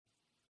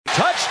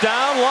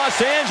Touchdown,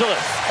 Los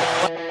Angeles.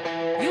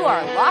 You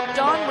are Locked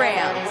On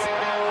Rams,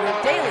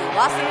 your daily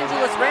Los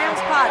Angeles Rams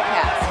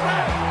podcast.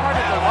 Part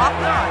of the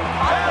Locked On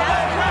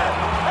Podcast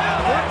Network.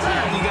 Your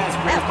team. You guys,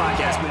 Rams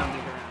podcast, we don't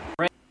dig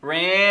around.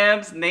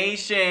 Rams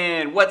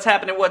Nation, what's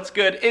happening, what's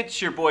good? It's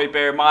your boy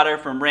Bear Motter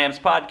from Rams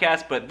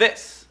Podcast, but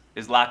this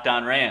is Locked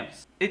On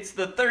Rams. It's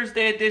the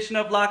Thursday edition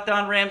of Locked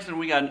On Rams, and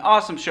we got an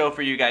awesome show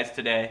for you guys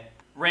today.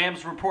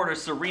 Rams reporter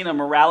Serena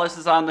Morales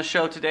is on the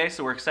show today,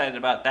 so we're excited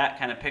about that,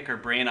 kind of pick her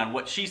brain on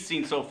what she's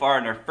seen so far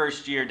in her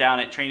first year down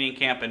at training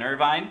camp in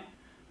Irvine.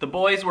 The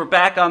boys were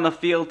back on the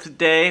field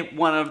today,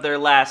 one of their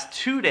last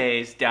 2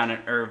 days down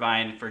at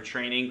Irvine for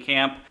training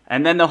camp.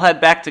 And then they'll head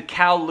back to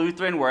Cal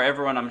Lutheran, where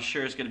everyone I'm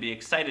sure is going to be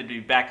excited to be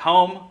back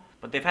home.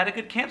 But they've had a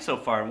good camp so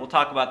far, and we'll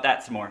talk about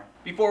that some more.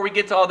 Before we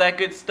get to all that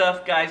good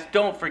stuff, guys,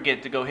 don't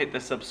forget to go hit the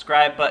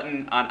subscribe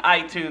button on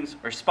iTunes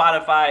or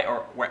Spotify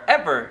or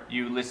wherever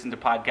you listen to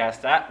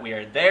podcasts at. We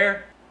are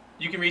there.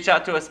 You can reach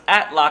out to us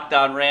at Locked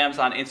On Rams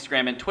on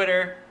Instagram and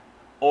Twitter.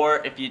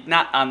 Or if you're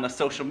not on the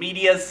social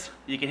medias,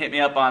 you can hit me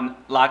up on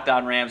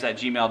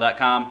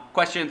lockedonrams@gmail.com.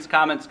 Questions,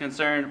 comments,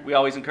 concerns, we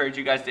always encourage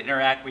you guys to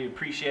interact. We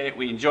appreciate it.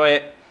 We enjoy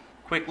it.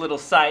 Quick little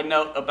side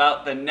note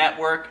about the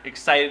network.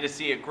 Excited to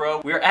see it grow.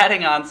 We're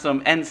adding on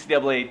some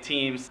NCAA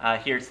teams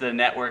here to the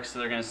network, so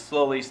they're going to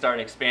slowly start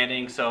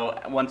expanding. So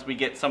once we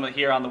get some of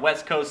here on the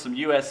West Coast, some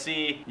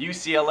USC,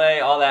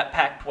 UCLA, all that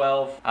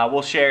Pac-12,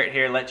 we'll share it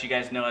here, let you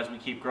guys know as we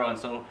keep growing.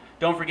 So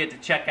don't forget to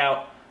check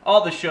out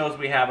all the shows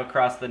we have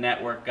across the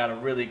network. Got a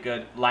really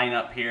good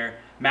lineup here.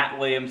 Matt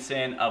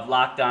Williamson of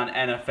Locked On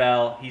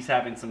NFL. He's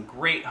having some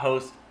great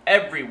hosts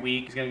every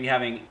week. He's going to be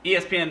having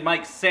ESPN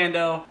Mike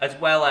Sando, as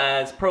well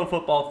as Pro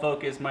Football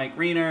Focus Mike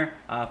Reiner,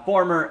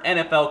 former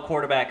NFL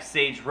quarterback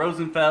Sage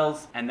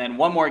Rosenfels, and then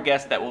one more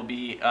guest that will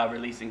be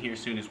releasing here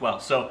soon as well.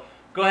 So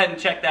go ahead and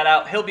check that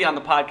out. He'll be on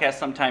the podcast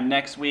sometime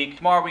next week.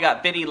 Tomorrow we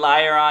got Vinny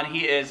Liar on. He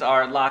is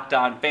our Locked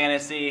On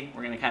Fantasy.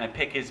 We're going to kind of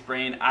pick his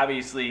brain.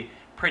 Obviously,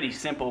 pretty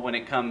simple when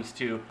it comes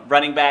to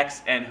running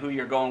backs and who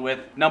you're going with.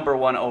 Number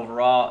one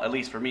overall, at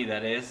least for me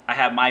that is. I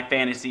have my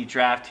fantasy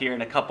draft here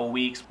in a couple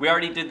weeks. We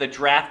already did the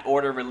draft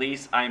order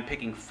release. I'm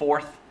picking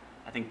fourth.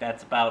 I think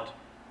that's about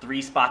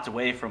 3 spots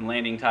away from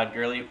landing Todd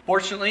Gurley.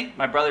 Fortunately,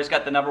 my brother's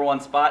got the number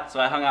one spot, so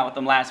I hung out with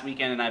him last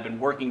weekend and I've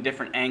been working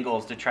different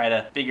angles to try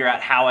to figure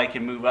out how I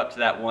can move up to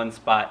that one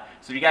spot.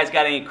 So if you guys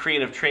got any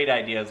creative trade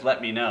ideas,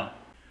 let me know.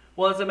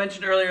 Well, as I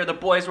mentioned earlier, the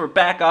boys were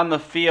back on the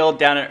field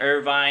down at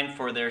Irvine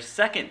for their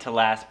second to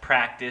last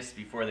practice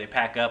before they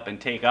pack up and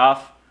take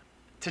off.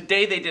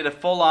 Today they did a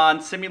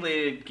full-on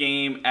simulated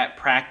game at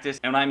practice.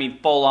 And when I mean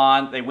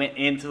full-on, they went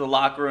into the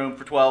locker room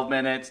for 12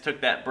 minutes,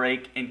 took that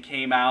break, and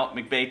came out.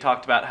 McVay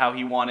talked about how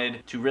he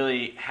wanted to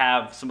really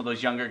have some of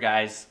those younger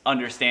guys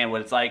understand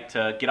what it's like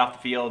to get off the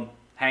field,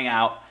 hang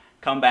out,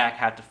 come back,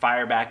 have to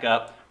fire back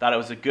up. Thought it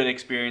was a good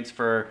experience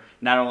for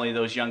not only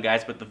those young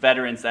guys, but the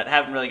veterans that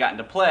haven't really gotten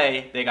to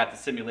play. They got to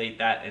simulate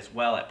that as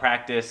well at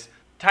practice.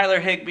 Tyler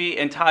Higbee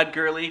and Todd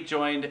Gurley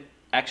joined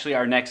actually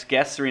our next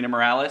guest, Serena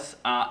Morales,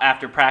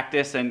 after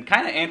practice and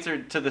kind of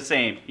answered to the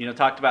same.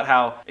 Talked about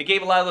how it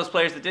gave a lot of those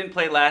players that didn't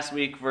play last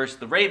week versus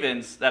the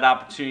Ravens that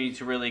opportunity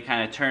to really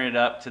kind of turn it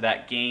up to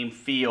that game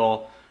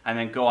feel and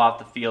then go off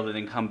the field and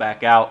then come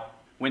back out.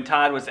 When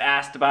Todd was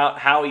asked about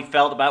how he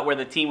felt about where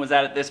the team was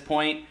at this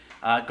point,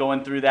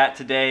 going through that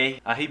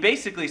today, he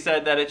basically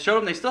said that it showed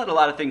them they still had a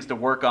lot of things to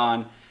work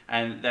on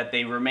and that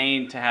they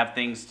remain to have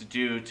things to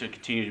do to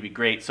continue to be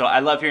great. So I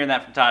love hearing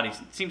that from Todd. He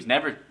seems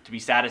never to be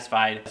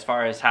satisfied as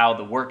far as how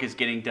the work is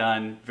getting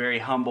done. Very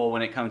humble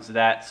when it comes to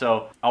that.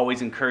 So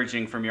always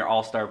encouraging from your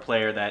all-star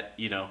player that,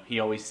 he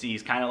always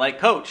sees, kind of like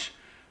coach,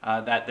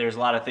 that there's a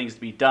lot of things to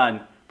be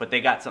done, but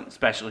they got something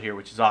special here,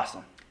 which is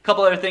awesome. A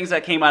couple other things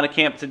that came out of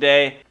camp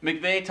today.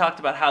 McVay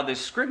talked about how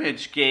this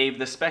scrimmage gave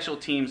the special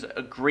teams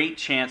a great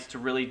chance to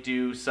really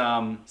do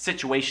some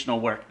situational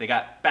work. They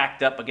got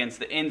backed up against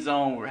the end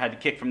zone, had to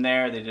kick from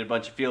there. They did a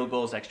bunch of field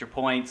goals, extra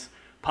points,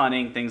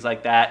 punting, things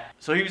like that.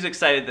 So he was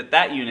excited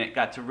that unit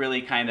got to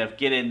really kind of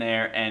get in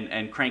there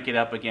and crank it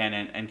up again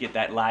and get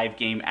that live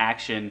game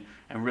action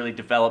and really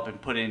develop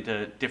and put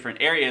into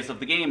different areas of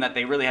the game that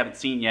they really haven't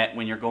seen yet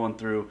when you're going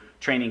through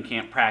training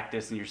camp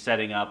practice and you're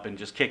setting up and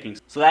just kicking.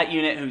 So that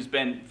unit, who's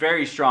been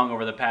very strong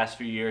over the past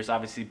few years,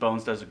 obviously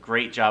Bones does a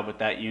great job with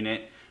that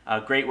unit.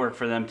 Great work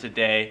for them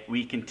today.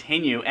 We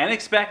continue and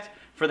expect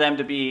for them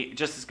to be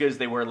just as good as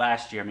they were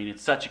last year. I mean,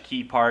 it's such a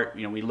key part.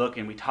 We look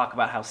and we talk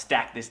about how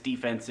stacked this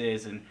defense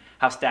is and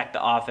how stacked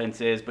the offense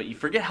is, but you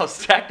forget how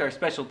stacked our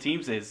special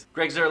teams is.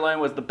 Greg Zuerlein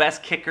was the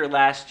best kicker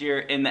last year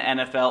in the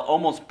NFL,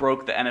 almost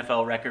broke the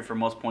NFL record for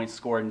most points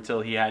scored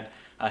until he had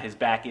his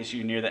back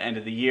issue near the end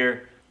of the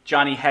year.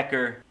 Johnny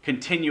Hekker,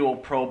 continual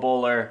Pro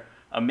Bowler,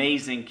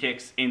 amazing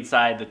kicks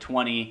inside the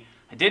 20.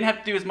 I didn't have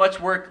to do as much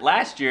work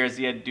last year as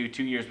he had to do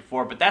 2 years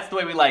before, but that's the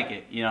way we like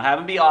it. Have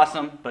him be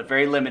awesome, but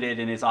very limited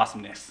in his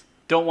awesomeness.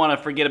 Don't want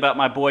to forget about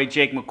my boy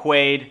Jake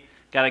McQuaid.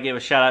 Got to give a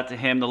shout out to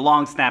him. The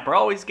long snapper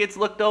always gets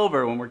looked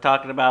over when we're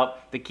talking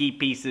about the key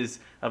pieces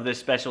of their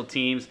special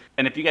teams.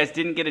 And if you guys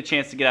didn't get a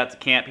chance to get out to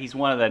camp, he's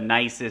one of the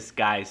nicest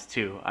guys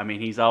too. I mean,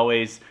 he's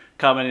always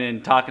coming in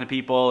and talking to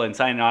people and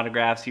signing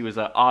autographs. He was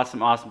an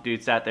awesome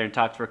dude. Sat there and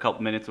talked for a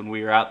couple minutes when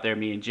we were out there,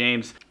 me and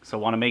James. So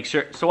want to make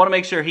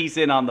sure he's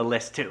in on the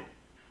list too.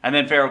 And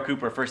then Pharoh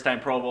Cooper, first-time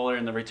Pro Bowler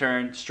in the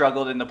return,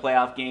 struggled in the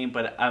playoff game,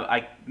 but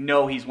I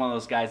know he's one of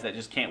those guys that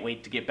just can't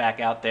wait to get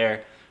back out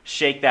there,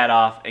 shake that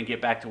off, and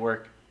get back to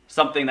work.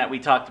 Something that we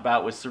talked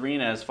about with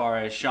Serena as far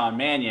as Sean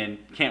Mannion.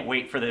 Can't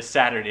wait for this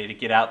Saturday to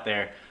get out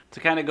there. To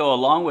kind of go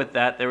along with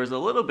that, there was a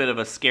little bit of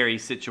a scary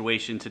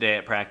situation today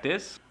at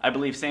practice. I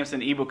believe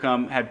Samson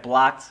Ebukam had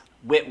blocked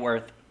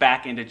Whitworth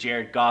back into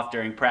Jared Goff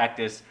during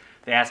practice.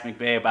 They asked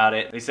McVay about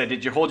it. They said,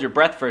 did you hold your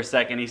breath for a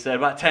second? He said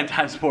about 10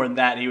 times more than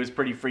that. He was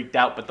pretty freaked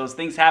out. But those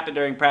things happen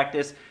during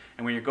practice.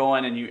 And when you're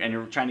going and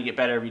you're trying to get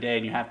better every day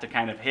and you have to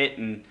kind of hit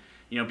and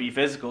be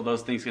physical,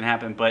 those things can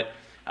happen. But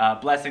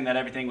blessing that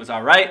everything was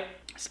all right.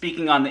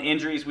 Speaking on the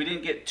injuries, we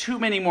didn't get too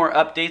many more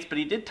updates, but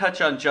he did touch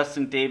on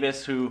Justin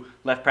Davis, who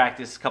left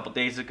practice a couple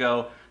days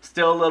ago.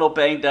 Still a little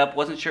banged up.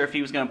 Wasn't sure if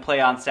he was going to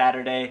play on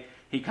Saturday.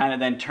 He kind of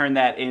then turned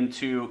that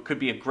into, could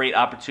be a great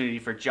opportunity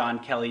for John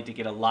Kelly to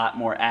get a lot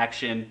more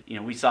action.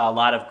 We saw a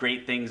lot of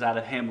great things out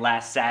of him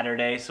last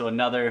Saturday, so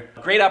another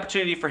great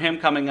opportunity for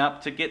him coming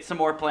up to get some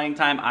more playing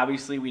time.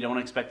 Obviously, we don't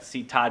expect to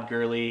see Todd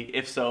Gurley,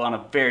 if so, on a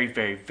very,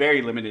 very,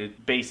 very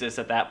limited basis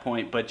at that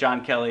point. But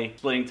John Kelly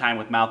splitting time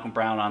with Malcolm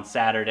Brown on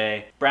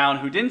Saturday. Brown,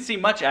 who didn't see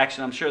much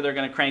action, I'm sure they're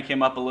going to crank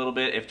him up a little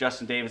bit. If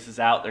Justin Davis is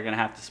out, they're going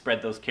to have to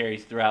spread those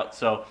carries throughout.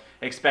 So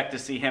expect to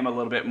see him a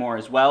little bit more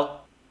as well.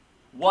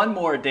 One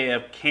more day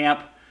of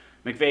camp.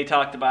 McVay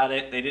talked about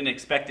it. They didn't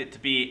expect it to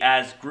be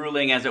as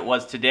grueling as it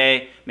was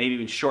today, maybe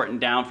even shortened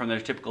down from their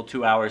typical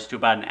 2 hours to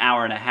about an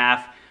hour and a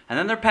half. And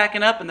then they're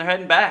packing up and they're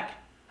heading back.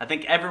 I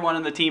think everyone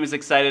on the team is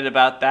excited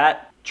about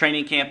that.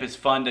 Training camp is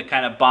fun to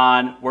kind of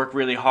bond, work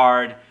really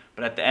hard.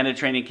 But at the end of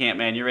training camp,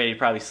 man, you're ready to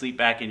probably sleep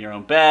back in your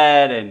own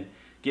bed and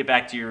get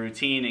back to your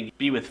routine and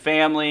be with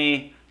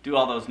family, do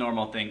all those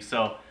normal things.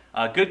 So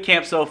good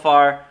camp so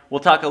far. We'll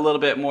talk a little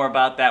bit more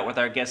about that with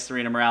our guest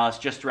Serena Morales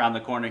just around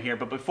the corner here.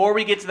 But before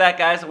we get to that,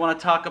 guys, I want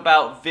to talk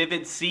about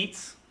Vivid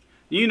Seats.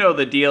 You know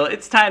the deal.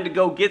 It's time to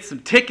go get some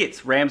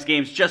tickets. Rams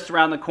game's just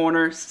around the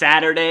corner.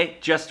 Saturday,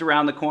 just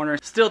around the corner.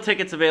 Still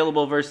tickets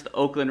available versus the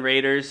Oakland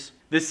Raiders.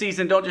 This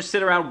season, don't just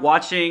sit around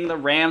watching the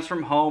Rams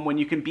from home when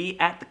you can be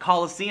at the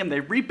Coliseum.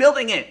 They're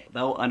rebuilding it,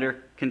 though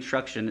under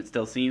construction it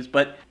still seems.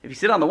 But if you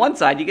sit on the one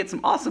side, you get some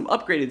awesome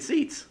upgraded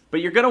seats.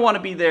 But you're going to want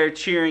to be there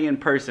cheering in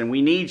person.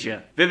 We need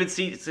you. Vivid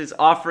Seats is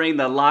offering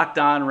the Locked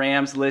On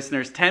Rams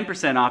listeners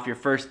 10% off your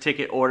first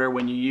ticket order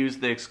when you use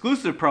the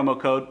exclusive promo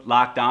code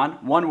Locked On,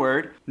 one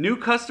word. New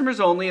customers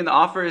only, and the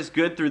offer is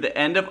good through the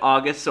end of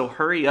August, so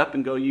hurry up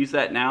and go use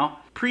that now.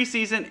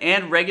 Preseason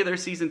and regular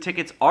season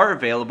tickets are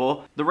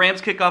available. The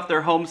Rams kick off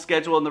their home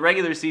schedule in the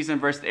regular season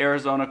versus the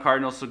Arizona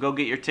Cardinals, so go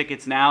get your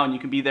tickets now and you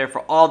can be there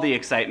for all the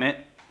excitement.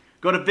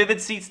 Go to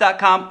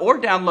vividseats.com or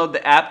download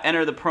the app,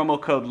 enter the promo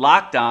code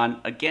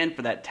LOCKEDON, again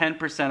for that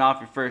 10%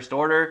 off your first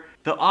order.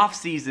 The off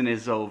season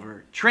is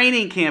over.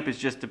 Training camp is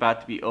just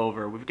about to be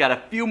over. We've got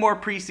a few more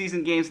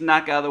preseason games to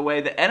knock out of the way.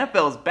 The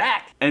NFL is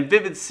back, and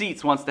Vivid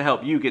Seats wants to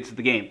help you get to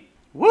the game.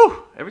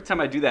 Woo! Every time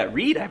I do that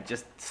read, I'm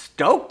just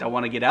stoked. I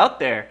want to get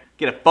out there,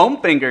 get a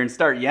foam finger and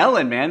start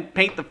yelling, man.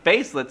 Paint the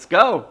face, let's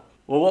go.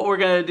 Well, what we're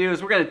going to do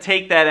is we're going to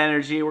take that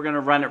energy, we're going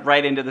to run it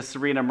right into the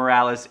Serena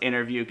Morales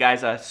interview.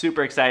 Guys,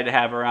 super excited to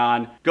have her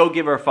on. Go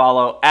give her a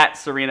follow at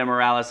Serena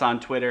Morales on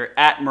Twitter,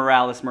 at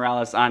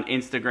Morales on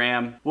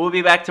Instagram. We'll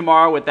be back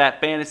tomorrow with that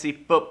fantasy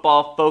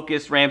football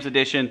focused Rams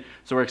edition,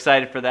 so we're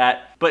excited for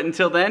that. But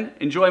until then,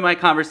 enjoy my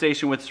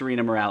conversation with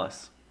Serena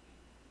Morales.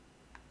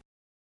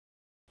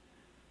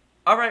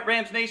 All right,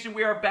 Rams Nation,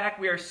 we are back.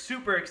 We are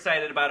super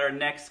excited about our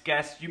next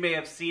guest. You may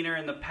have seen her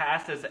in the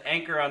past as an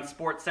anchor on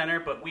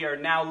SportsCenter, but we are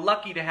now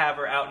lucky to have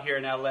her out here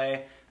in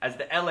LA as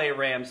the LA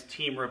Rams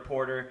team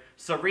reporter,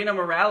 Serena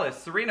Morales.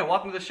 Serena,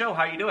 welcome to the show.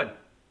 How are you doing?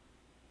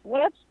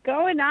 What's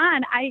going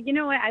on? I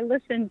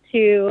listen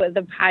to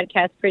the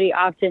podcast pretty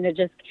often to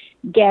just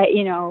get,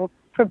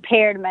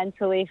 prepared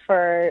mentally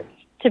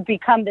to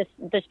become this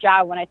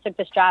job. When I took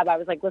this job, I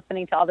was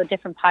listening to all the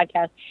different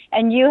podcasts,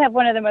 and you have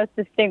one of the most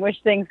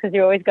distinguished things because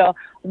you always go,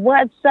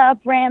 "What's up,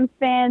 Rams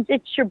fans?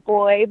 It's your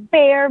boy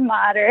Bear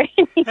Motter."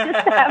 You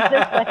just have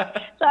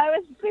this, so I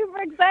was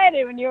super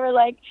excited when you were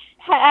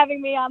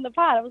having me on the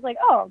pod. I was like,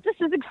 "Oh, this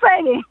is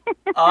exciting."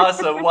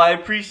 Awesome. Well, I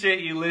appreciate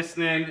you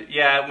listening.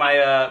 Yeah,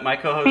 my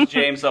co-host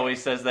James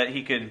always says that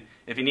he could,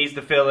 if he needs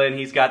to fill in,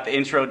 he's got the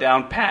intro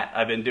down pat.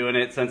 I've been doing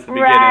it since the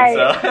beginning.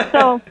 Right.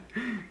 So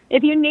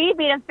if you need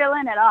me to fill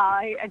in at all,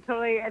 I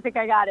think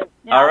I got it.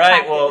 All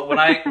right. Well, when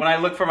I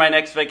look for my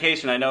next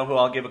vacation, I know who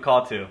I'll give a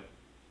call to.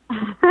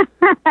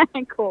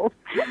 Cool.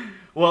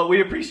 Well,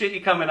 we appreciate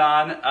you coming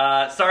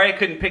on. Sorry I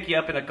couldn't pick you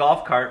up in a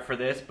golf cart for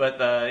this, but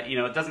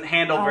it doesn't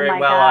handle very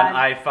well on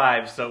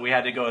I-5, so we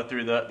had to go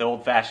through the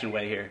old-fashioned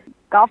way here.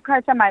 Golf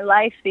carts are my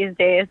life these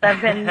days.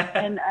 I've been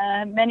in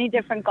many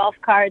different golf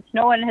carts.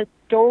 No one has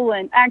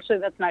stolen. Actually,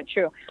 that's not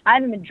true. I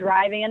haven't been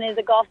driving any of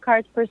the golf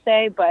carts per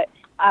se, but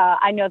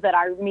I know that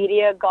our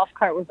media golf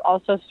cart was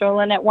also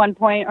stolen at one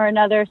point or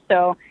another.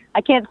 So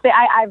I can't say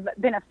I've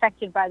been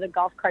affected by the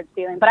golf cart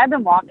stealing, but I've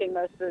been walking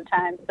most of the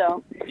time.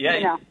 So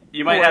yeah,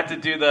 you might have to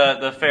do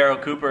the Pharaoh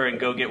Cooper and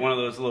go get one of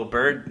those little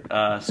bird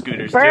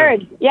scooters.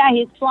 Bird, too. yeah,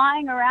 he's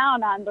flying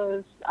around on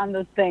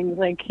those things.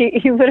 Like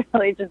he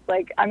literally just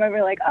like I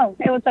remember like, oh,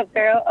 hey, what's up,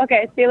 Pharaoh?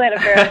 Okay, see you later,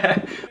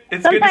 Pharaoh.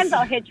 Sometimes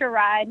I'll hitch a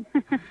ride.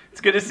 It's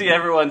good to see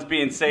everyone's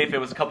being safe. It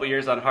was a couple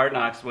years on Hard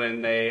Knocks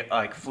when they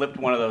like flipped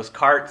one of those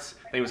carts.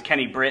 I think it was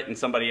Kenny Britt and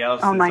somebody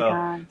else. Oh my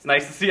God! It's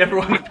nice to see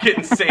everyone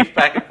getting safe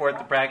back and forth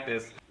to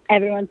practice.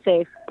 Everyone's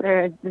safe.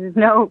 There's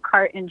no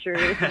cart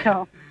injuries.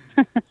 So.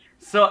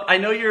 So I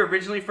know you're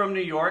originally from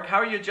New York. How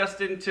are you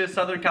adjusting to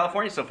Southern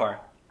California so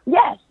far?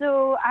 Yeah,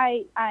 so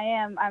I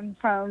am. I'm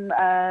from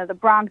the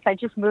Bronx. I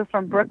just moved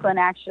from Brooklyn,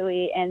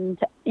 actually. And,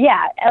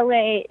 yeah,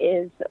 L.A.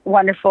 is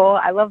wonderful.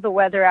 I love the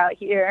weather out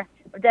here.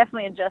 I've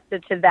definitely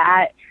adjusted to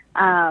that.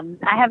 I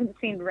haven't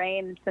seen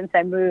rain since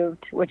I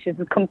moved, which is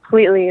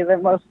completely the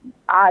most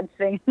odd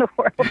thing in the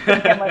world.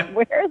 I'm like,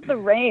 where's the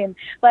rain?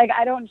 Like,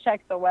 I don't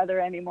check the weather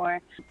anymore.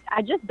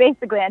 I just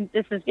basically, and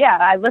this is,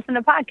 I listen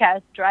to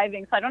podcasts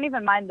driving, so I don't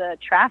even mind the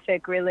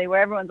traffic, really,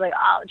 where everyone's like,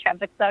 oh, the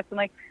traffic sucks. I'm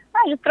like,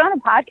 I just put on a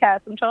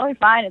podcast. I'm totally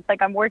fine. It's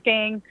like I'm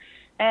working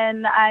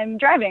and I'm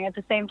driving at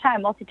the same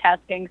time,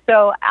 multitasking.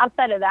 So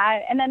outside of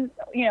that, and then,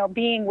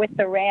 being with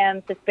the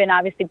Rams, it's been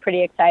obviously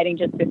pretty exciting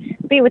just to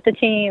be with the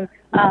team.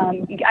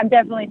 I'm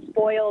definitely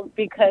spoiled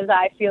because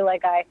I feel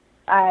like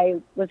I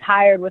was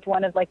hired with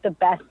one of like the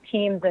best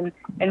teams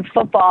in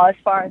football as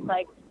far as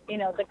like,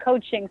 the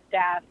coaching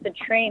staff, the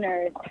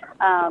trainers,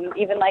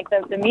 even like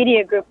the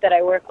media group that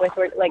I work with,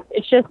 where like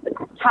it's just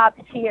top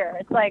tier.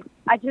 It's like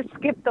I just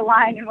skipped the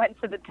line and went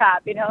to the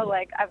top,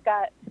 like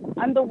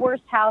I'm the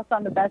worst house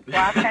on the best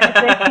block kind of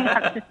thing.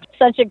 I'm just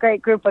such a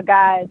great group of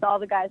guys. All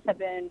the guys have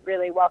been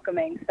really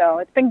welcoming. So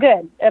it's been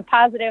good,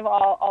 positive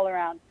all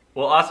around.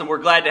 Well, awesome. We're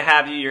glad to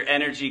have you. Your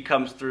energy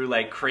comes through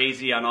like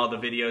crazy on all the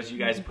videos you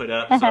guys put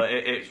up. So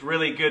it's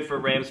really good for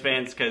Rams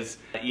fans because,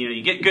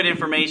 you get good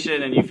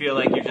information and you feel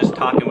like you're just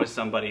talking with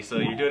somebody. So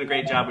you're doing a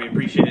great job. We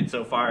appreciate it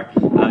so far.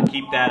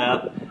 Keep that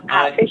up.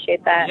 I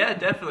appreciate that. Yeah,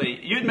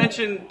 definitely. You had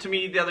mentioned to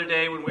me the other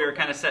day when we were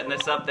kind of setting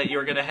this up that you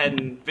were going to head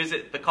and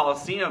visit the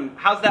Coliseum.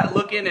 How's that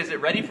looking? Is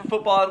it ready for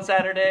football on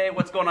Saturday?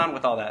 What's going on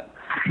with all that?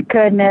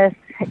 Goodness.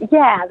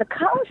 Yeah, the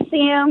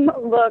Coliseum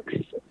looks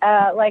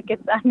like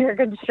it's under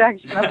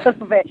construction a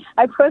little bit.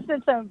 I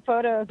posted some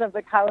photos of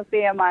the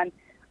Coliseum on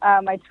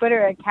my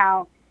Twitter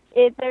account.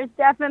 There's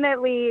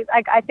definitely,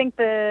 like, I think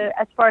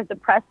as far as the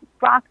press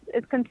box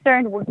is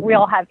concerned,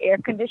 we'll have air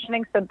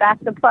conditioning, so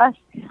that's a plus.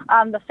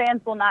 The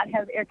fans will not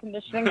have air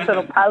conditioning, so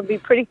it'll probably be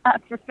pretty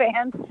hot for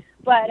fans.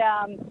 But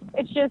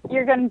it's just,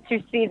 you're going to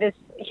see this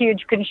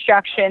huge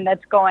construction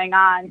that's going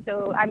on.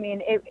 So, I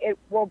mean, it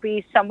will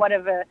be somewhat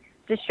of a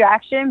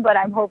distraction, but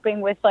I'm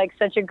hoping with like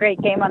such a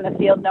great game on the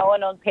field, no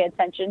one will pay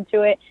attention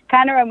to it.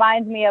 Kind of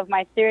reminds me of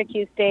my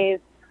Syracuse days.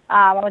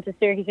 I went to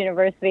Syracuse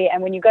University,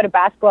 and when you go to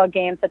basketball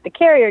games at the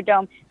Carrier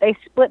Dome, they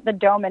split the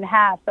dome in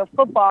half. So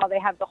football, they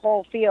have the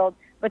whole field,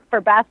 but for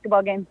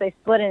basketball games, they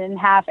split it in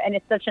half, and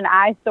it's such an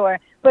eyesore.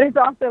 But it's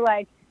also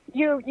like,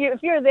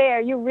 if you're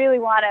there, you really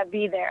want to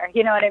be there.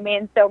 You know what I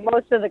mean? So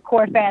most of the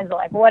core fans are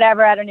like,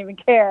 whatever, I don't even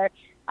care.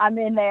 I'm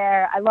in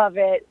there. I love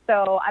it.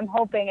 So I'm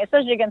hoping,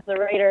 especially against the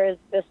Raiders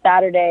this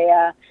Saturday,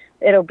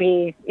 it'll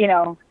be,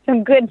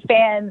 some good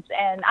fans.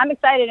 And I'm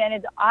excited. And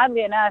it's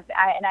oddly enough,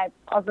 I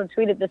also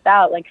tweeted this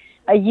out, like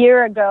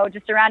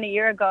just around a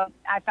year ago,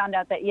 I found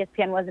out that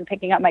ESPN wasn't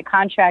picking up my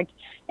contract.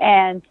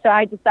 And so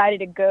I decided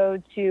to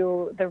go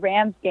to the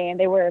Rams game.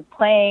 They were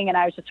playing, and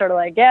I was just sort of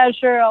like, yeah,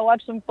 sure, I'll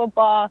watch some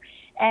football.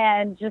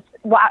 And just,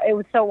 wow, it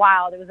was so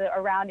wild. It was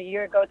around a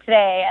year ago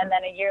today. And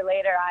then a year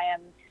later, I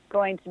am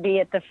going to be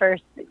at the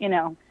first,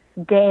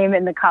 game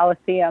in the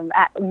Coliseum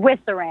with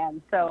the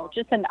Rams. So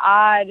just an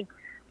odd,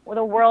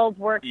 the world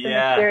works in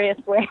mysterious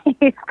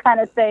ways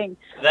kind of thing.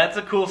 That's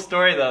a cool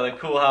story, though. Like,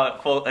 cool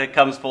how it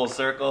comes full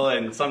circle,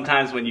 and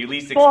sometimes when you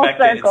least expect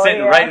it, it's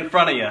sitting right in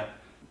front of you.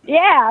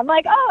 Yeah, I'm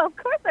like, oh, of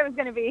course I was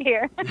going to be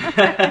here.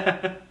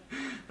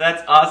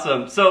 That's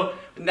awesome. So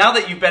now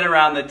that you've been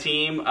around the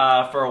team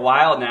for a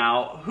while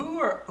now,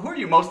 who are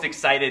you most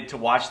excited to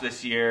watch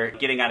this year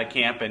getting out of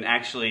camp and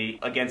actually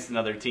against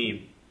another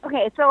team?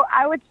 Okay, so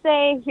I would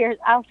say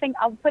I'll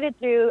put it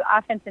through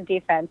offense and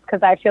defense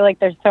because I feel like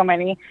there's so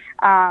many.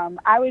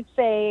 I would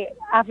say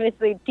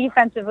obviously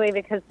defensively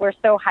because we're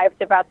so hyped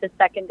about the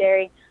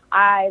secondary.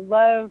 I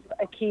love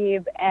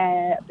Aqib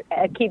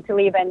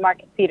Talib and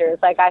Marcus Peters.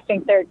 Like, I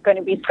think they're going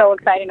to be so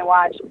exciting to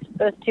watch.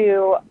 Those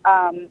two,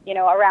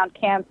 around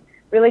camp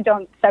really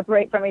don't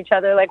separate from each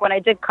other. Like when I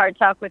did card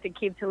talk with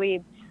Aqib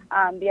Talib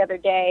the other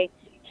day,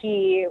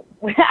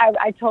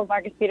 I told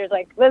Marcus Peters,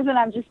 like, listen,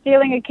 I'm just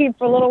stealing Aqib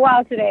for a little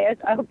while today.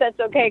 I hope that's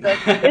okay. He goes,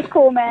 it's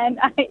cool, man.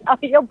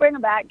 You'll bring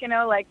him back,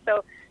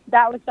 so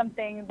that was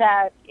something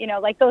that,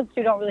 like those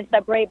two don't really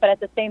separate, but at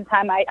the same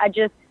time,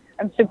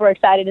 I'm super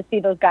excited to see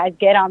those guys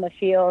get on the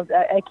field.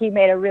 He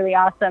made a really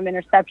awesome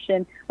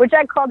interception, which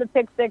I called a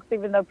pick six,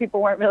 even though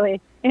people weren't really,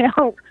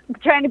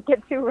 trying to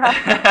get too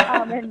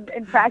rough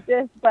in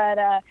practice. But,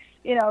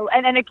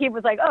 and then Aqib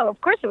was like, oh, of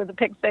course it was a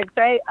pick six,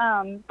 right?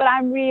 But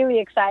I'm really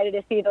excited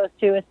to see those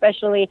two,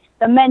 especially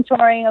the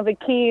mentoring of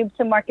Aqib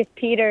to Marcus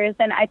Peters.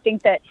 And I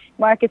think that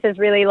Marcus is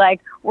really,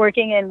 like,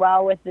 working in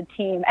well with the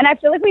team. And I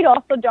feel like we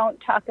also don't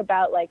talk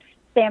about, like,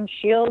 Sam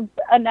Shields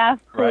enough,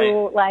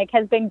 who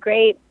has been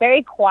great,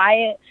 very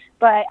quiet,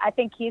 but I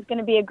think he's going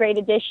to be a great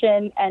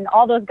addition. And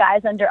all those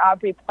guys under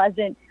Aubrey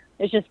Pleasant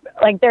is just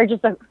they're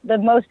just the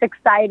most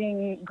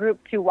exciting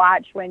group to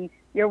watch when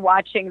you're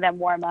watching them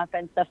warm up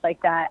and stuff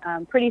like that.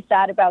 Pretty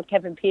sad about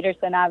Kevin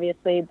Peterson,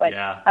 obviously, but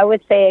I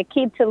would say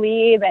Aqib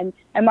Talib and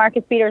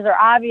Marcus Peters are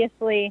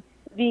obviously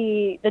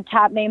the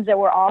top names that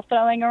we're all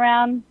throwing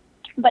around.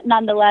 But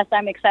nonetheless,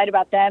 I'm excited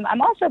about them.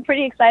 I'm also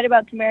pretty excited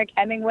about Tamarick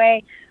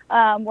Hemingway,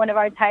 one of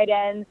our tight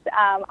ends.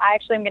 I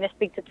actually am going to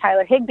speak to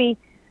Tyler Higbee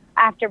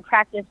after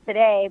practice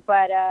today.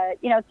 But,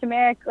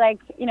 Tamarick,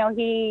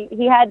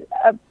 he had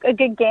a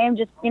good game.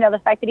 Just,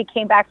 the fact that he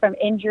came back from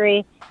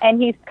injury,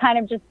 and he's kind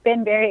of just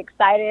been very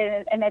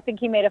excited. And I think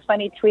he made a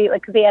funny tweet,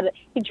 because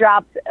he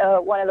dropped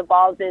one of the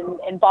balls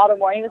in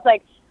Baltimore. He was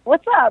like,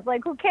 what's up?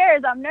 Like, who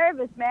cares? I'm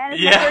nervous, man.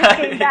 It's my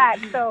first game back.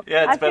 So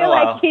I feel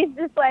like he's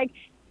just like,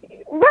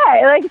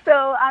 right,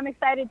 so I'm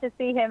excited to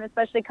see him,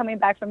 especially coming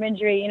back from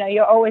injury.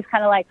 You're always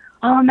kind of like,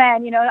 oh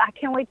man, I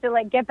can't wait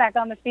to get back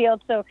on the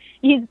field. So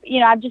he's,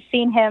 I've just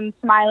seen him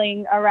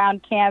smiling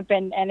around camp,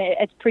 and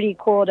it's pretty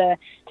cool to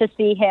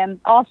see him.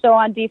 Also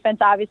on defense,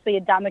 obviously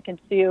Ndamukong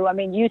Suh. I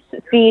mean, you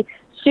see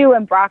Suh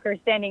and Brocker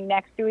standing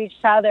next to each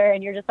other,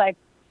 and you're just like,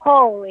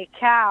 holy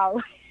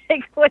cow!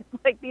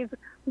 These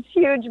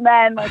huge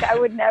men. I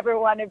would never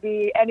want to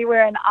be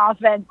anywhere in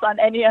offense on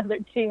any other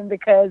team,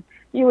 because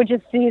you would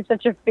just see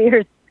such a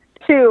fierce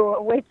two.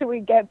 Wait till we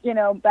get,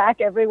 back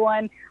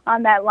everyone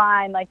on that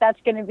line. That's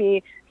going to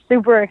be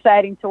super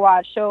exciting to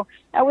watch. So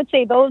I would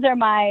say those are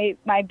my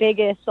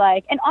biggest,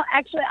 and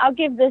actually I'll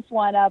give this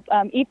one up.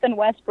 Ethan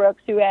Westbrook,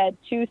 who had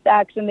 2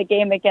 sacks in the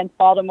game against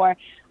Baltimore.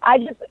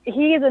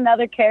 He is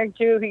another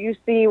character who you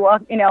see,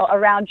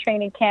 around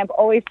training camp,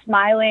 always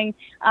smiling.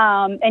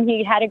 And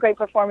he had a great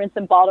performance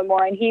in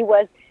Baltimore, and he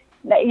was,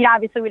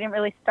 obviously we didn't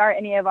really start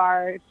any of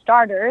our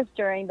starters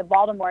during the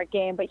Baltimore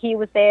game, but he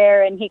was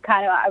there, and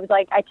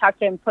I talked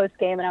to him post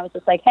game, and I was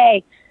just like,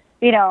 hey,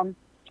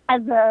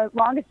 as the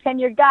longest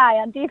tenured guy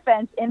on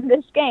defense in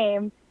this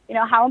game,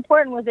 how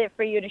important was it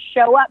for you to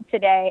show up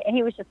today? And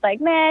he was just like,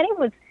 man, it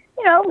was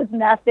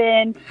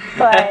nothing,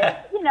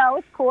 but,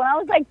 it's cool. And I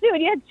was like,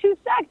 dude, you had 2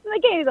 sacks in the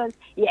game. He goes,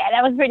 yeah,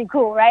 that was pretty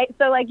cool, right?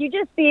 So, you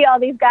just see all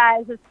these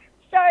guys just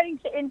starting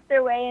to inch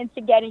their way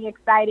into getting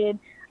excited.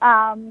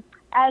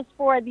 As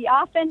for the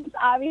offense,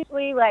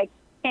 obviously,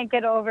 can't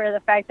get over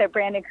the fact that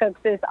Brandon Cooks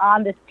is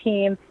on this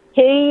team.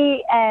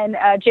 He and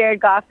Jared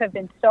Goff have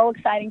been so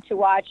exciting to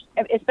watch,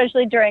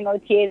 especially during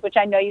OTAs, which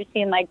I know you've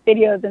seen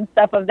videos and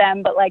stuff of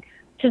them, but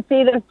to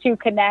see those two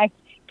connect,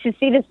 to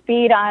see the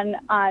speed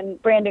on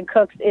Brandon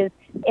Cooks is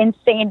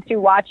insane to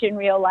watch in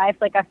real life.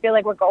 I feel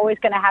like we're always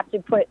going to have to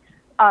put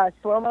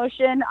slow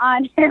motion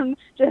on him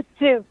just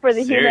for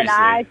the human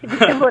eye to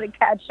be able to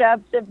catch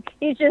up. So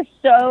he's just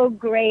so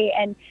great.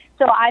 And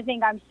so I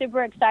think I'm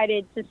super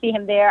excited to see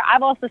him there.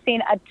 I've also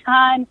seen a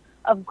ton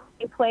of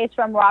great plays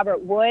from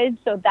Robert Woods,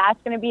 so that's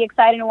going to be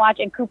exciting to watch.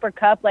 And Cooper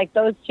Kupp,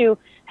 those two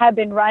have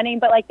been running,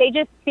 but they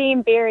just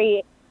seem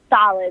very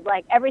solid.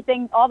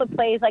 Everything, all the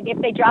plays,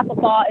 if they drop a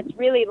ball, it's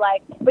really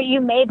but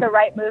you made the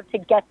right move to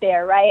get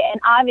there, right? And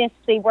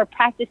obviously we're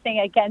practicing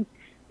against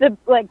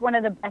one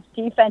of the best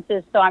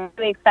defenses, so I'm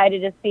really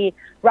excited to see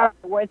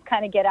Robert Woods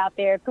kind of get out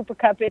there. Cooper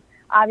Kupp is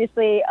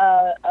obviously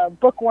a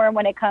bookworm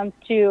when it comes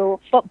to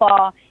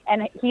football,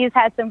 and he's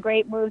had some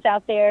great moves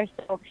out there.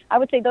 So I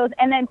would say those.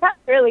 And then Todd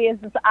Gurley is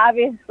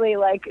obviously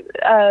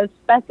a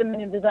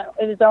specimen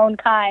of his own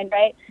kind,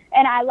 right?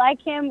 And I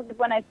like him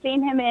when I've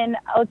seen him in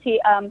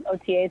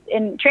OTAs,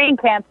 in training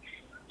camp.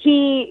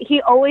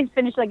 He always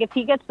finishes, if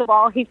he gets the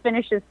ball, he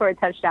finishes for a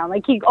touchdown.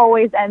 He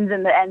always ends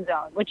in the end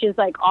zone, which is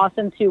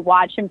awesome to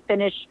watch him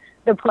finish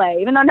the play.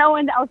 Even though no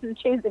one else is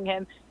chasing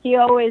him, he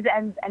always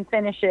ends and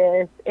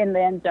finishes in the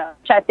end zone,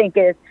 which I think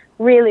is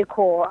really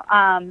cool.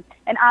 And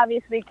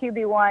obviously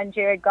QB1,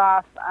 Jared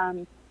Goff.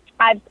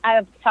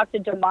 I've talked to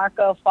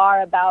DeMarco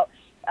Farr about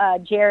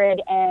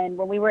Jared, and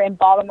when we were in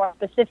Baltimore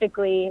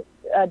specifically,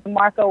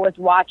 DeMarco was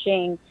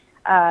watching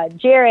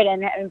Jared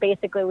and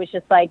basically was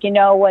just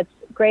what's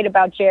great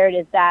about Jared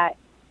is that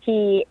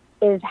he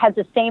has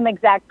the same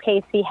exact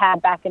pace he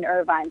had back in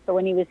Irvine. So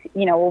when he was,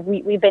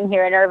 we've been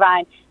here in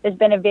Irvine, there's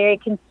been a very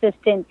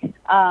consistent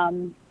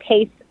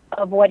pace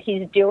of what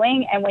he's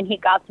doing. And when he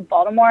got to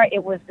Baltimore,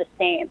 it was the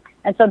same.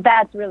 And so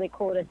that's really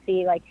cool to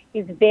see.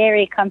 He's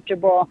very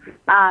comfortable.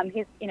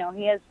 He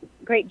has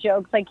great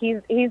jokes.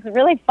 He's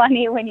really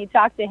funny when you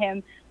talk to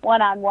him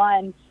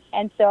one-on-one.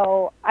 And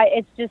so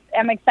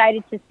I'm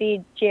excited to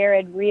see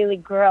Jared really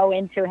grow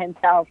into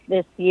himself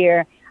this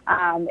year.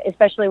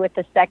 especially with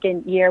the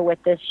second year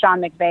with this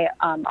Sean McVay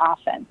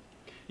offense.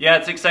 Yeah,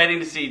 it's exciting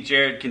to see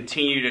Jared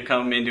continue to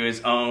come into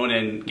his own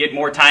and get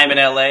more time in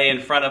LA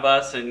in front of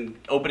us and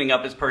opening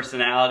up his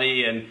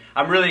personality. And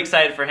I'm really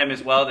excited for him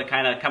as well to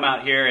kind of come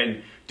out here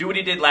and do what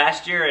he did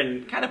last year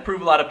and kind of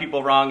prove a lot of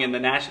people wrong in the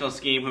national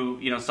scheme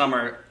who, some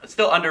are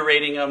still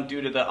underrating him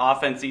due to the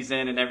offense he's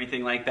in and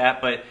everything like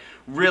that. But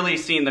really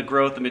seeing the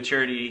growth and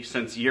maturity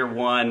since year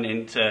one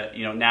into,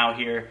 now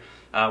here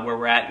where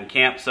we're at in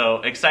camp.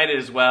 So excited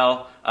as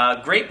well.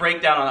 Great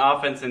breakdown on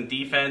offense and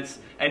defense.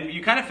 And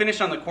you kind of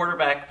finished on the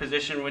quarterback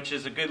position, which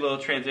is a good little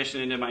transition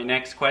into my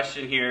next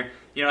question here.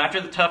 After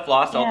the tough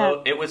loss,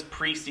 although it was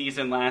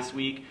preseason last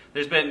week,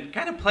 there's been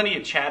kind of plenty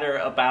of chatter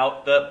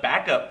about the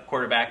backup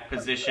quarterback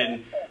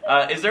position.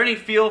 Is there any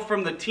feel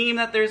from the team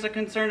that there's a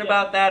concern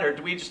about that, or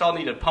do we just all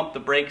need to pump the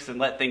brakes and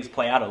let things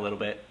play out a little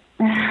bit?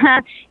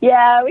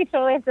 Yeah, we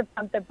totally have to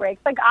pump the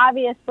brakes.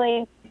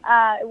 Obviously,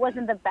 it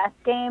wasn't the best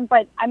game,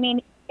 but,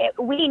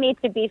 we need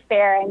to be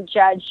fair and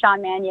judge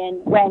Sean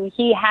Mannion when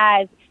he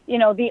has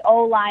the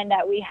O-line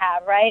that we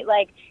have, right?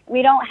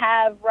 We don't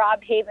have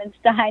Rob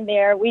Havenstein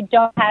there. We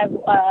don't have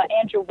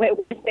Andrew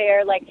Whitworth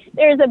there.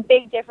 There's a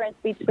big difference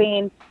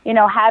between,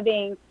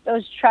 having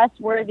those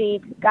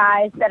trustworthy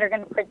guys that are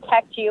going to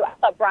protect you. I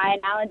thought Brian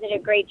Allen did a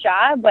great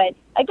job, but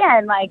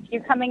again,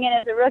 you're coming in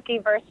as a rookie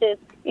versus,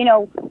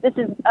 this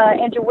is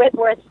Andrew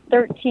Whitworth's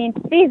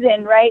 13th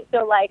season, right?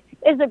 So,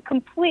 it's a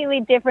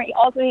completely different.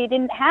 Also, he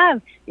didn't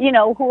have,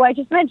 who I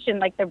just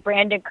mentioned, the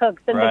Brandon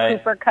Cooks and the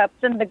Cooper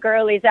Kupps and the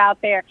Gurleys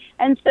out there.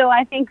 And so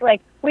I think,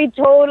 we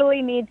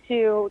totally need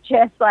to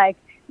just,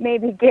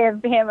 maybe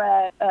give him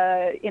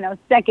a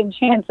second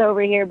chance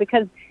over here,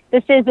 because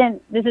this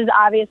is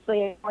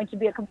obviously going to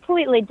be a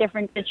completely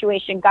different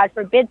situation. God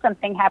forbid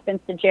something happens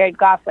to Jared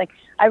Goff.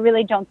 I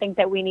really don't think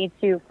that we need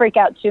to freak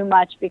out too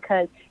much,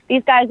 because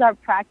these guys are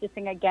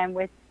practicing again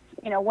with,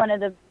 one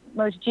of the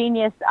most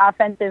genius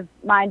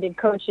offensive-minded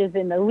coaches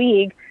in the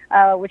league,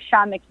 with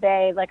Sean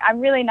McVay. I'm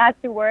really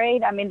not too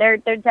worried. They're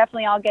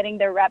definitely all getting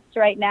their reps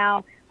right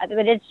now,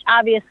 but it's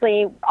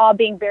obviously all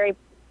being very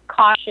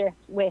cautious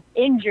with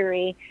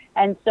injury.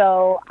 And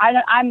so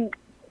I'm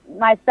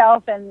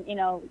myself and,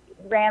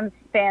 Rams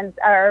fans,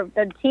 or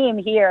the team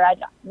here,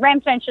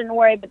 Rams fans shouldn't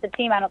worry, but the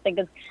team I don't think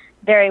is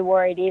very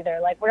worried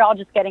either. We're all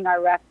just getting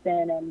our reps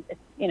in, and it's,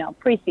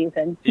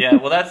 preseason. Yeah,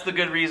 well, that's the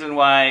good reason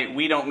why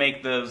we don't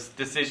make those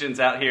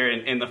decisions out here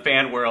in the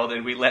fan world,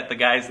 and we let the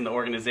guys in the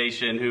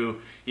organization who,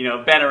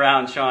 been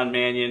around Sean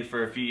Mannion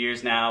for a few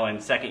years now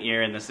and second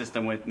year in the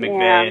system with McVay.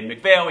 Yeah. And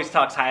McVay always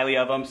talks highly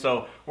of him,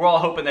 so we're all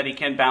hoping that he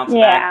can bounce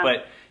back.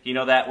 But,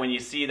 that when you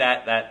see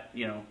that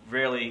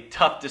really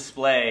tough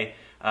display,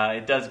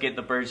 it does get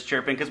the birds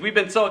chirping, because we've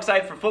been so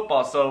excited for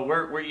football. So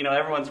we're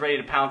everyone's ready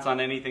to pounce on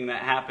anything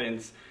that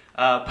happens.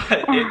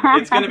 But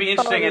it's going to be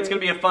interesting. Totally. It's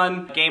going to be a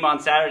fun game on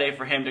Saturday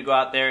for him to go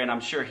out there, and I'm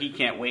sure he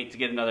can't wait to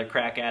get another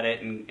crack at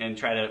it and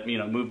try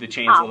to move the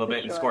chains a little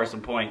bit and score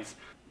some points.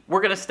 We're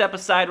going to step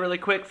aside really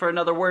quick for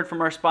another word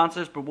from our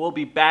sponsors, but we'll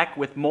be back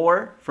with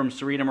more from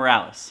Serena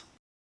Morales.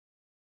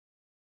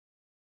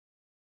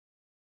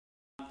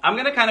 I'm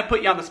going to kind of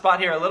put you on the spot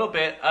here a little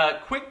bit.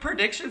 Quick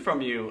prediction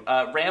from you.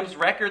 Rams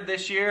record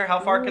this year, how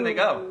far can they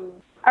go?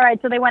 All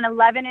right, so they went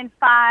 11-5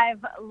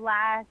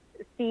 last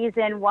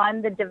season,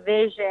 won the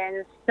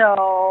division,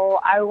 so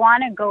I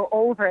want to go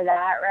over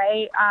that,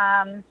 right?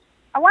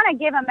 I want to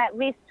give them at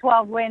least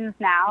 12 wins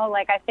now.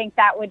 I think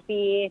that would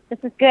be, this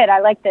is good. I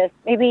like this.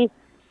 Maybe,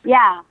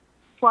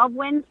 12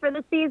 wins for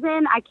the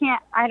season.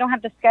 I don't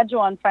have the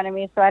schedule in front of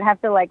me, so I'd have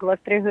to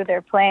look through who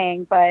they're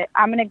playing, but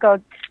I'm going to go,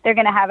 they're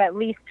going to have at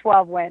least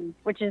 12 wins,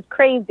 which is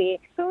crazy.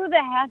 Who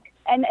the heck?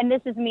 And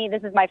this is me.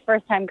 This is my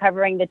first time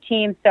covering the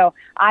team, so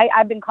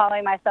I've been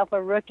calling myself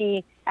a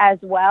rookie as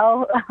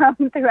well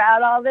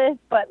throughout all this.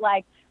 But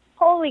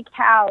holy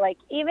cow!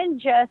 Even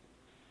just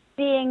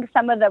seeing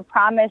some of the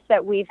promise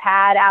that we've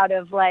had out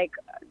of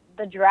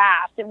the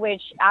draft,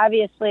 which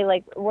obviously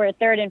we're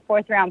third and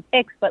fourth round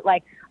picks, but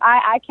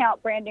I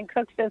count Brandon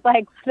Cooks as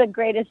the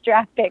greatest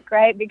draft pick,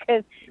 right?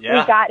 Because we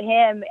got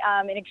him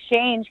in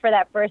exchange for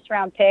that first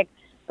round pick.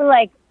 So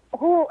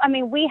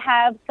we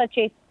have such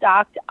a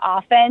stocked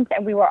offense,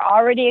 and we were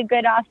already a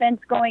good offense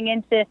going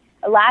into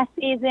last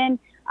season.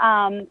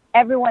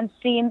 Everyone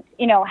seems,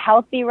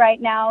 healthy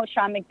right now.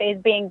 Sean McVay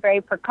is being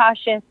very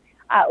precautious.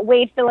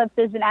 Wade Phillips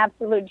is an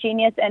absolute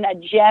genius and a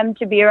gem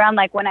to be around.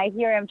 When I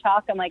hear him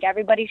talk, I'm like,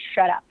 everybody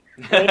shut up.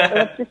 Wade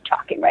Phillips is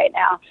talking right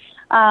now.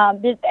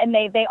 And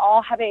they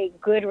all have a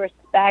good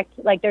respect.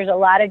 There's a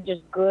lot of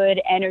just good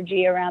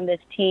energy around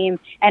this team.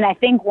 And I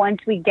think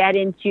once we get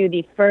into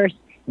the first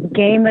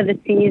game of the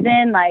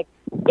season,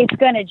 it's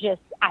going to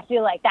just, I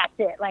feel like that's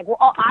it.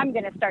 I'm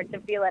going to start to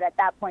feel it at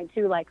that point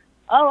too.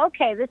 Oh,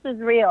 okay, this is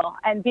real.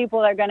 And people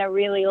are going to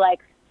really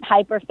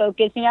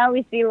hyper-focus.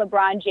 We see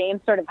LeBron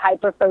James sort of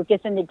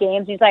hyper-focus in the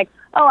games. He's like,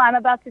 oh, I'm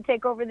about to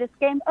take over this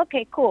game.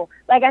 Okay, cool.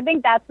 I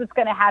think that's what's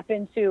going to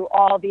happen to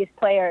all these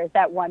players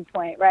at one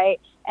point,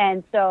 right?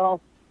 And so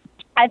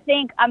I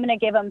think I'm going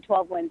to give them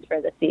 12 wins for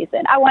the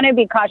season. I want to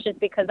be cautious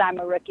because I'm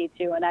a rookie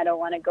too, and I don't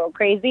want to go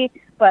crazy.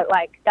 But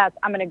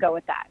I'm going to go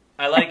with that.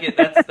 I like it.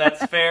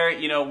 That's fair.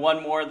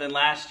 One more than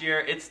last year.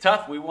 It's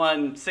tough. We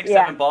won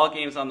 7 ball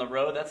games on the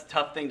road. That's a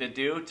tough thing to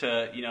do.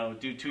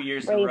 Do 2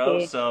 years in a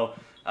row. So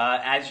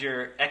as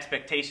your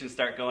expectations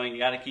start going, you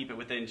got to keep it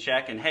within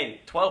check. And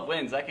hey, 12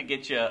 wins, that could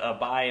get you a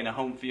bye in a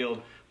home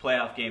field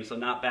playoff game. So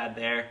not bad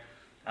there.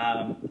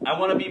 I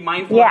want to be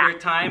mindful of your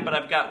time, but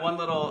I've got one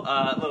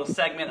little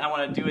segment I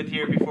want to do with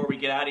here before we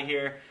get out of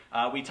here.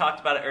 We talked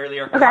about it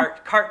earlier. Okay.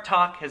 Cart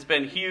talk has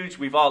been huge.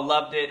 We've all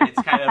loved it.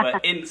 It's kind of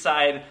an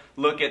inside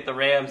look at the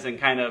Rams and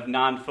kind of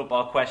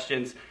non-football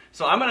questions.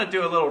 So I'm going to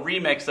do a little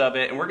remix of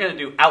it, and we're going to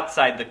do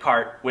Outside the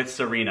Cart with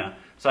Serena.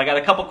 So I got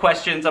a couple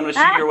questions I'm going to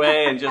shoot your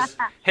way, and just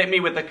hit me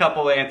with a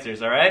couple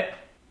answers, all right?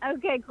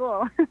 Okay,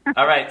 cool.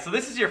 All right, so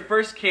this is your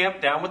first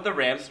camp down with the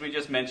Rams, as we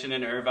just mentioned,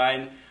 in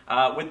Irvine.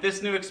 With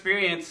this new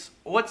experience,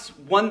 what's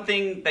one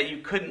thing that you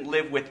couldn't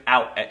live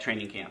without at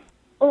training camp?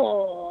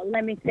 Oh,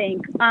 let me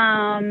think.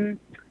 I'm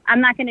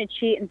not going to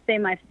cheat and say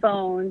my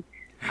phone,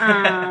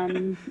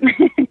 because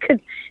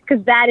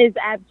that is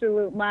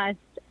absolute must.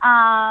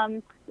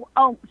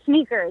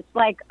 Sneakers.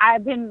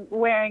 I've been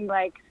wearing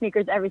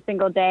sneakers every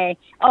single day.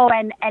 Oh,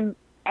 and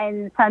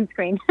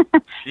sunscreen.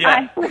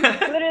 Yeah.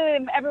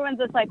 Literally, everyone's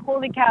just like,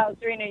 holy cow,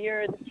 Serena,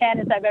 you're the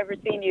tannest I've ever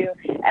seen you.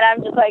 And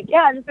I'm just like,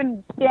 yeah, I've just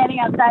been standing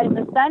outside in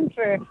the sun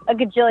for a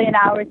gajillion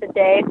hours a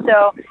day.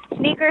 So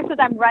sneakers, because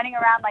I'm running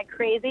around like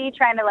crazy,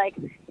 trying to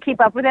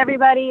keep up with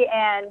everybody,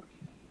 and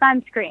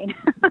sunscreen.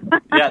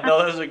 Yeah,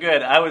 no, those are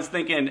good. I was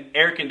thinking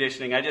air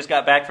conditioning. I just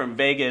got back from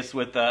Vegas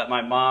with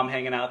my mom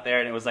hanging out there,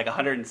 and it was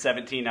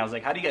 117. I was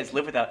like, how do you guys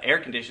live without air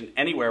conditioning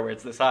anywhere where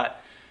it's this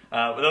hot?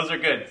 But those are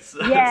good.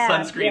 Yeah,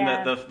 Sunscreen,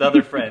 yeah. The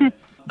other friend.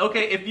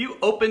 Okay, if you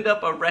opened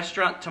up a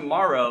restaurant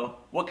tomorrow,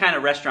 what kind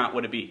of restaurant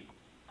would it be?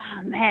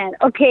 Oh, man.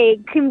 Okay,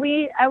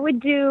 I would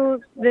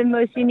do the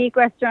most unique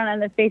restaurant on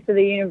the face of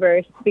the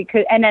universe,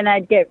 and then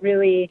I'd get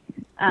really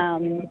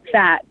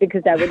fat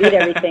because I would eat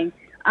everything.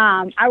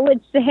 I would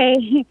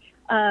say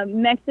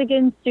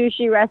Mexican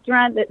sushi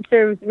restaurant that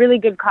serves really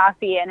good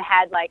coffee and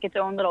had its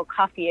own little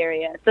coffee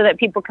area so that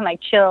people can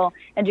chill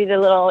and do their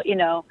little,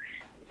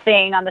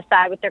 thing on the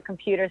side with their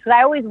computers. Because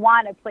I always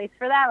want a place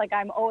for that.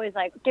 I'm always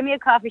give me a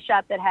coffee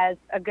shop that has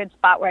a good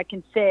spot where I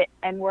can sit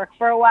and work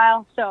for a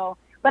while.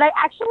 But I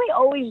actually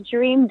always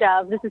dreamed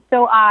of, this is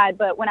so odd,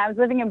 but when I was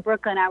living in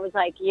Brooklyn, I was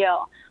like,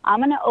 yo, I'm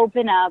going to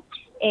open up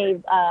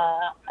a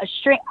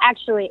string.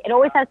 Actually, it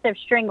always has to have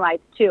string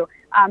lights too.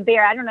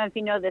 Bear, I don't know if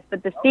you know this,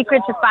 but the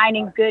secret to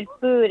finding good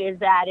food is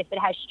that if it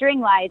has string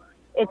lights,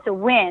 it's a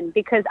win,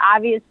 because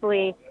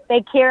obviously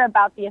they care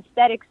about the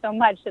aesthetics so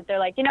much that they're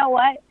like, you know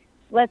what?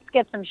 Let's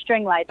get some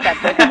string lights up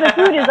there. Because the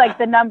food is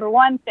the number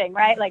one thing,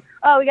 right? We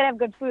got to have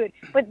good food.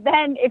 But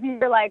then if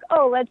you're like,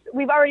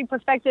 we've already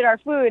perfected our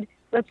food,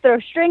 let's throw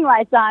string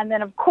lights on,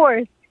 then of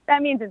course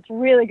that means it's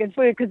really good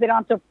food because they don't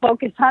have to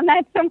focus on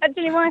that so much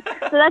anymore.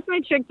 So that's my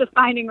trick to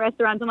finding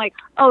restaurants. I'm like,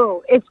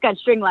 it's got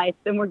string lights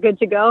and we're good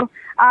to go.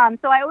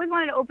 So I always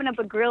wanted to open up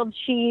a grilled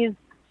cheese,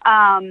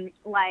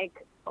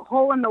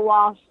 hole in the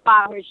wall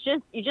spot where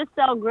you just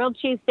sell grilled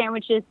cheese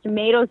sandwiches,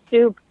 tomato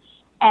soup,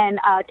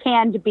 and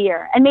canned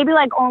beer, and maybe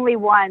only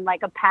one,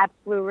 a Pabst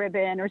Blue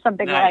Ribbon or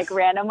something nice.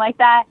 Random like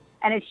that.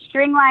 And it's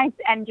string lights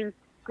and just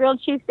grilled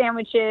cheese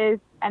sandwiches,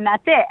 and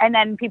that's it. And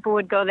then people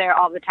would go there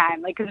all the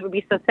time, because it would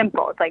be so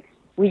simple. It's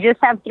we just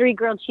have 3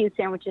 grilled cheese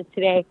sandwiches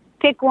today.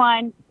 Pick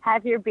one,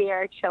 have your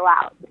beer, chill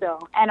out. So,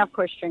 and of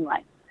course, string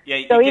lights.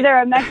 Yeah, so either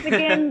a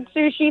Mexican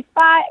sushi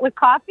spot with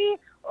coffee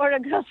or a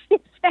grilled cheese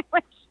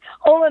sandwich,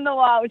 hole in the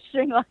wall with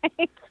string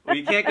lights. Well,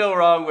 you can't go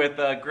wrong with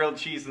grilled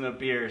cheese and a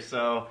beer.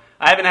 So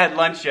I haven't had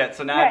lunch yet,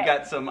 so now I've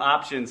got some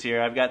options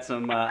here. I've got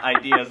some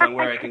ideas on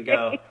where I can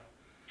go.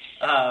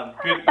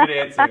 Good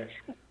answer.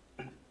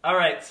 All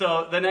right,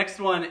 so the next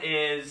one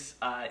is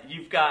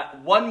you've got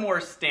one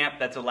more stamp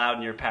that's allowed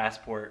in your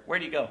passport. Where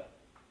do you go?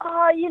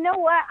 Oh, you know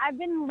what? I've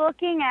been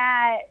looking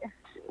at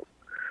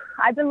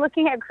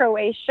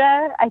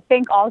Croatia, I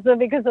think also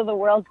because of the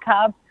World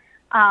Cup.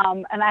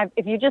 And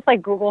if you just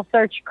Google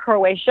search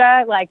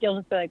Croatia, you'll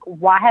just be like,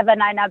 why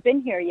haven't I not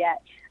been here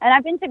yet? And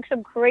I've been to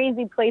some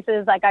crazy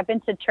places. I've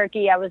been to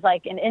Turkey. I was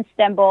in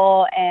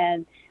Istanbul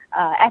and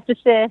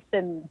Ephesus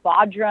and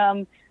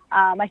Bodrum.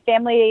 My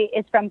family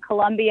is from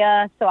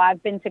Colombia, so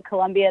I've been to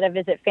Colombia to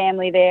visit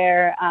family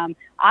there.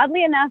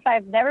 Oddly enough,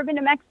 I've never been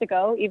to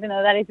Mexico, even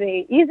though that is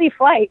a easy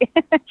flight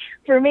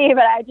for me,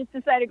 but I just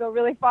decided to go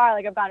really far.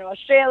 I've gone to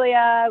Australia,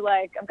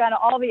 I've gone to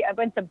I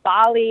went to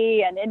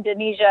Bali and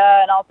Indonesia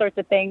and all sorts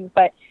of things.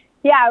 But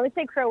yeah, I would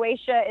say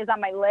Croatia is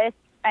on my list,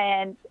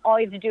 and all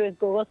you have to do is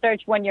Google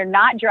search when you're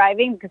not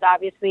driving, because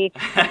obviously,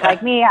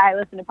 like me, I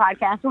listen to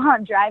podcasts while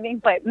I'm driving.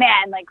 But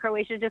man,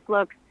 Croatia just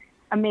looks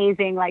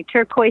amazing,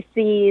 turquoise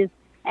seas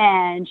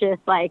and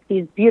just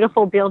these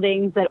beautiful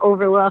buildings that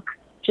overlook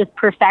just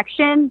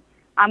perfection.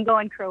 I'm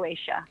going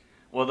Croatia.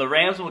 Well, the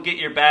Rams will get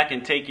your back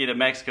and take you to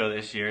Mexico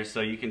this year,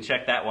 so you can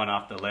check that one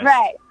off the list.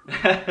 Right.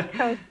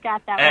 Coach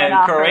got that and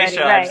one off Croatia, already.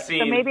 Right. I've seen.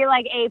 So maybe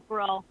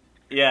April.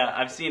 Yeah,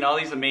 I've seen all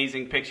these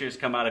amazing pictures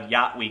come out of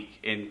Yacht Week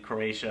in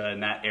Croatia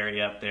and that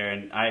area up there,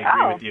 and I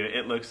agree with you.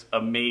 It looks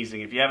amazing.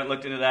 If you haven't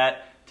looked into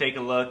that, take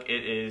a look.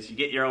 It is, you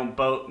get your own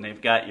boat, and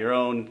they've got your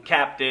own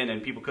captain,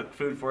 and people cook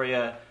food for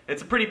you.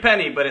 It's a pretty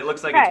penny, but it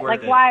looks like it's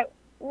worth it.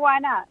 Why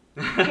not?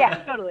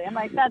 Yeah, totally. I'm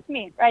like, that's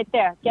me right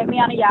there. Get me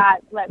on a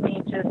yacht. Let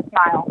me just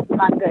smile.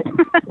 I'm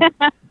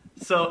good.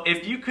 So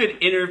if you could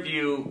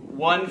interview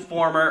one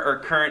former or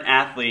current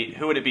athlete,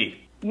 who would it be?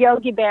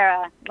 Yogi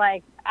Berra,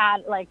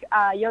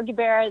 Yogi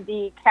Berra,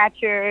 the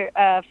catcher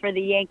for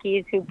the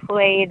Yankees, who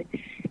played,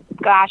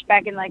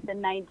 back in like the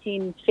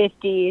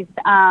 1950s.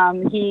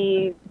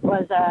 He's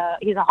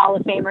a Hall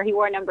of Famer. He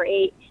wore number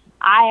 8.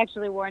 I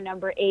actually wore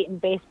number 8 in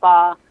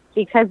baseball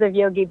because of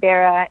Yogi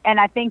Berra, and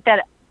I think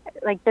that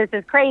like this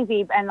is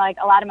crazy, and like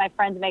a lot of my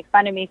friends make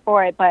fun of me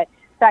for it, but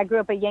so I grew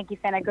up a Yankee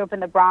fan. I grew up in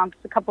the Bronx,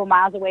 a couple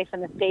miles away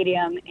from the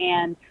stadium,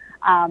 and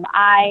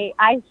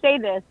I say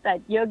this,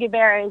 that Yogi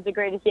Berra is the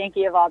greatest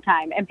Yankee of all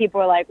time, and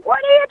people are like, what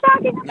are you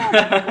talking about?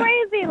 That's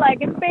crazy.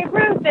 Like, it's Babe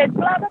Ruth, it's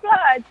blah, blah,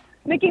 blah, it's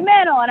Mickey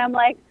Mantle. And I'm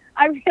like,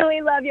 I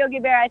really love Yogi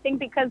Berra. I think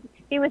because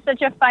he was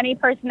such a funny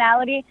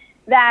personality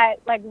that,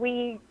 like,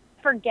 we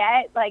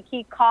forget, like,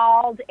 he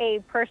called a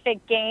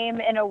perfect game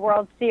in a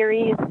World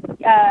Series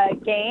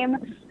game,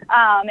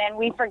 and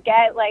we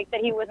forget, like,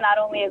 that he was not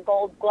only a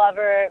Gold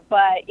Glover,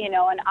 but, you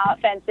know, an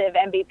offensive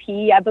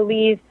MVP, I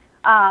believe.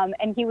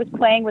 And he was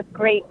playing with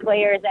great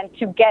players, and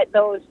to get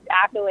those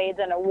accolades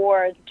and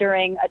awards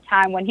during a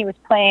time when he was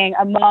playing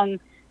among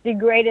the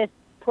greatest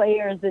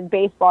players in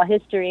baseball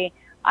history,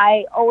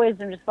 I always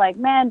am just like,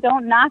 man,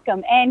 don't knock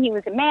him. And he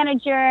was a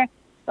manager,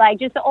 like,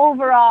 just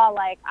overall,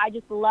 like, I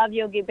just love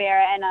Yogi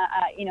Berra, and,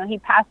 you know, he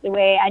passed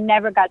away. I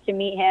never got to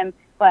meet him,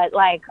 but,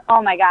 like,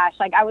 oh my gosh,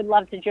 like, I would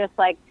love to just,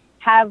 like,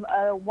 have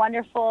a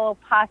wonderful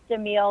pasta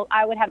meal.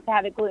 I would have to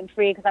have it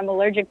gluten-free because I'm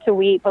allergic to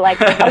wheat, but like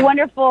a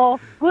wonderful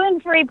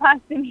gluten-free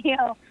pasta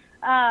meal,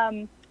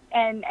 and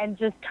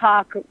just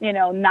talk, you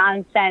know,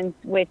 nonsense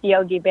with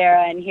Yogi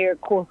Berra and hear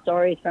cool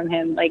stories from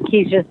him. Like,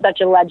 he's just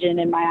such a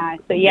legend in my eyes.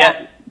 So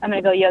yeah. I'm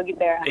going to go Yogi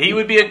Berra. He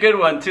would be a good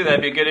one, too.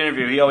 That'd be a good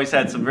interview. He always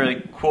had some really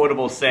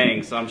quotable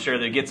sayings, so I'm sure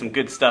they'd get some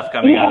good stuff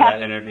coming out of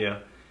that interview.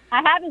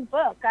 I have his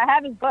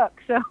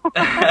book, so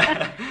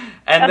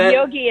and of then,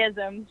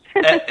 yogiism.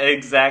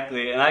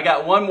 Exactly. And I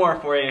got one more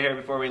for you here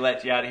before we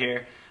let you out of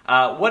here.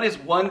 What is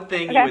one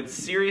thing you would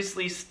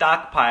seriously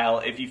stockpile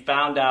if you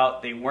found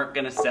out they weren't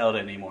going to sell it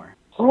anymore?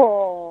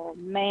 Oh,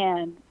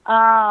 man.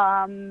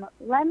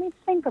 Let me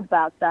think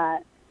about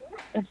that.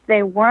 If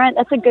they weren't,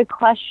 that's a good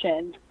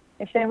question.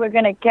 If they were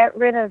going to get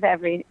rid of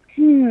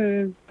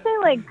say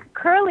like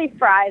curly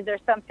fries or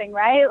something,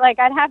 right? Like,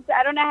 I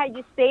don't know how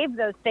you save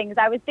those things.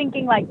 I was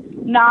thinking like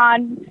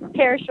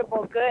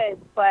non-perishable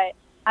goods, but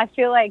I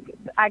feel like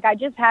I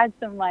just had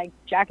some like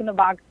Jack in the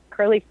Box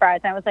curly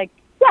fries, and I was like,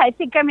 yeah, I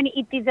think I'm going to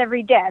eat these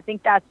every day. I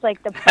think that's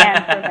like the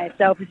plan for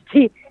myself, is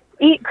to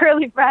eat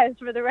curly fries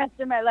for the rest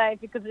of my life,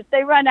 because if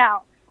they run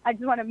out, I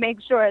just want to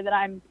make sure that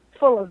I'm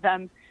full of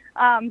them.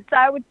 So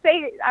I would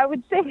say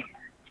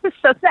it's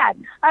so sad.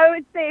 I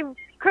would say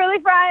curly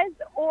fries,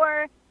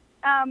 or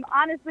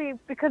honestly,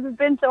 because it's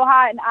been so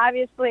hot, and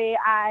obviously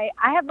I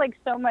have like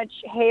so much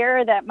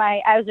hair that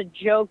as a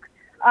joke,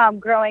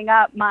 growing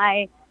up,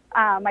 my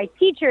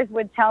teachers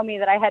would tell me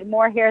that I had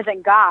more hair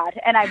than God,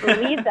 and I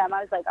believed them. I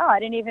was like, oh, I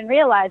didn't even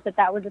realize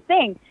that was a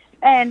thing.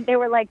 And they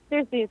were like,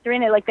 seriously,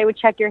 Serena, like, they would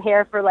check your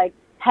hair for like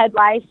head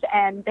lice,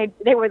 and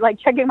they were like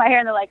checking my hair,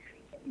 and they're like,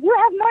 you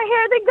have more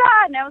hair than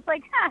God. And I was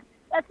like,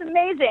 that's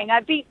amazing. I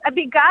beat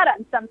God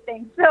on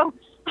something. So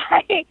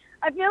I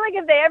feel like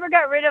if they ever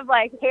got rid of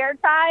like hair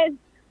ties,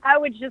 I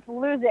would just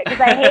lose it,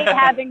 because I hate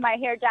having my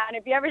hair down.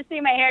 If you ever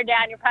see my hair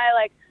down, you're probably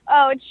like,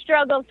 oh, it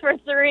struggles for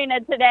Serena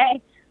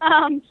today.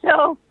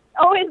 So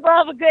always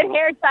love a good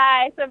hair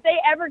tie. So if they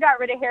ever got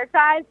rid of hair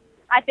ties,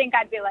 I think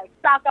I'd be like,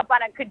 stock up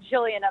on a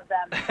cajillion of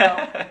them. So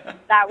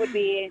those would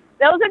be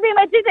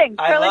my two things: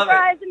 curly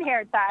fries and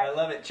hair ties. I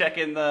love it. Check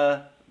in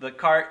the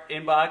cart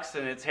inbox,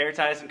 and it's hair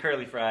ties and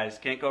curly fries.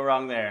 Can't go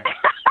wrong there.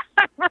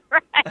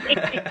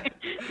 Right.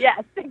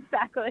 Yes,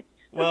 exactly.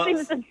 Well,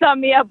 seems to sum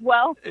me up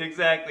well.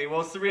 Exactly.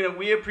 Well, Serena,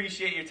 we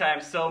appreciate your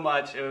time so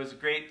much. It was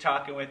great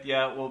talking with you.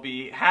 We'll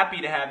be happy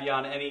to have you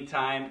on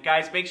anytime.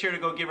 Guys, make sure to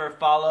go give her a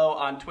follow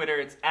on Twitter.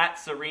 It's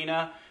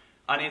 @Serena.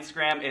 On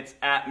Instagram, it's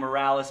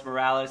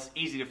 @Morales.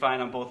 Easy to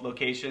find on both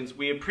locations.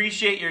 We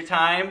appreciate your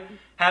time.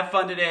 Have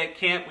fun today at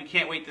camp. We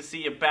can't wait to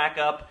see you back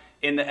up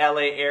in the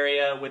LA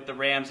area with the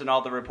Rams and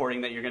all the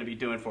reporting that you're going to be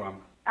doing for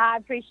them. I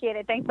appreciate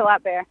it. Thanks a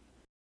lot, Bear.